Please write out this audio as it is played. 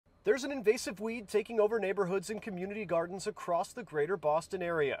There's an invasive weed taking over neighborhoods and community gardens across the greater Boston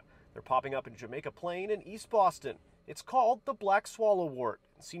area. They're popping up in Jamaica Plain and East Boston. It's called the black swallow-wort.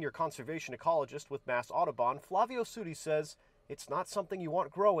 Senior conservation ecologist with Mass Audubon, Flavio Sudi, says it's not something you want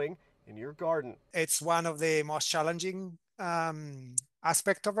growing in your garden. It's one of the most challenging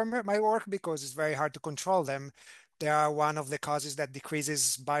aspect of my work because it's very hard to control them. They are one of the causes that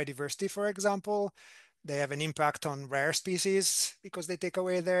decreases biodiversity, for example. They have an impact on rare species because they take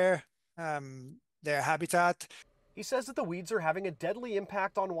away their habitat. He says that the weeds are having a deadly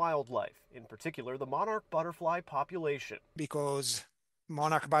impact on wildlife, in particular the monarch butterfly population. Because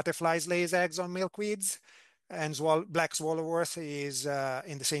monarch butterflies lays eggs on milkweeds, and black swallow-wort is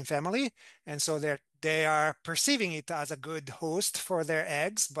in the same family, and so they are perceiving it as a good host for their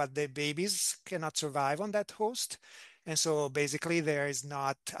eggs, but the babies cannot survive on that host. And so basically there is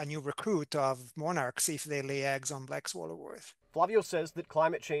not a new recruit of monarchs if they lay eggs on black swallow-wort. Flavio says that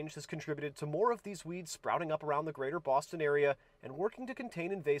climate change has contributed to more of these weeds sprouting up around the greater Boston area, and working to contain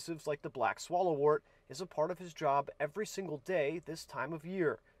invasives like the black swallow-wort is a part of his job every single day this time of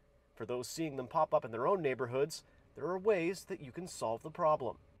year. For those seeing them pop up in their own neighborhoods, there are ways that you can solve the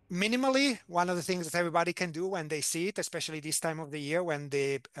problem. Minimally, one of the things that everybody can do when they see it, especially this time of the year when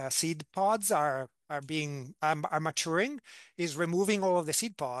the seed pods are maturing, is removing all of the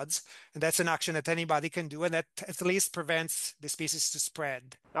seed pods, and that's an action that anybody can do, and that at least prevents the species to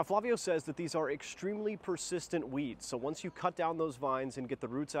spread. Now, Flavio says that these are extremely persistent weeds, so once you cut down those vines and get the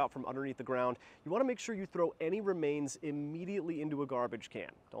roots out from underneath the ground, you want to make sure you throw any remains immediately into a garbage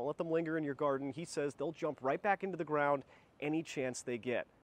can. Don't let them linger in your garden. He says they'll jump right back into the ground any chance they get.